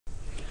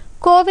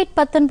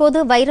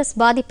COVID-19 virus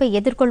பாதிப்பை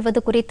எதிர்கொள்வது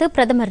குறித்து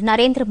பிரதமர்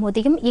நரேந்திர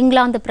மோடியும்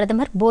இங்கிலாந்து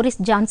பிரதமர் போரிஸ்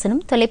ஜான்சனும்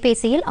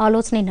தொலைபேசியில்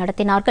ஆலோசனை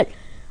நடத்தினார்கள்.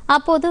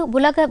 அப்போது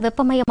உலக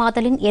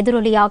வெப்பமயமாதலின்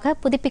எதிரொலியாக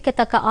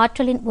புதுப்பிக்கத்தக்க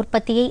ஆற்றலின்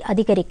உற்பத்தியை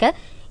அதிகரிக்க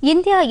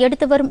இந்தியா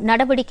எடுத்து வரும்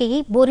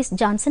நடவடிக்கையை போரிஸ்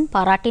ஜான்சன்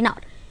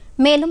பாராட்டினார்.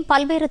 மேலும்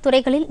பல்வேறு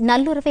துறைகளில்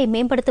நல்லுறவை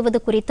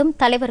மேம்படுத்துவது குறித்தும்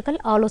தலைவர்கள்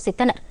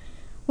ஆலோசித்தனர்.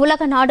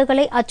 உலக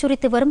நாடுகளை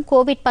அச்சுறுத்தி வரும்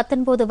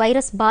கோவிட்-19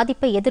 வைரஸ்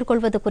பாதிப்பை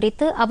எதிர்கொள்வது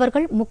குறித்து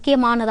அவர்கள்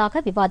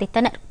முக்கியமானதாக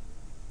விவாதித்தனர்.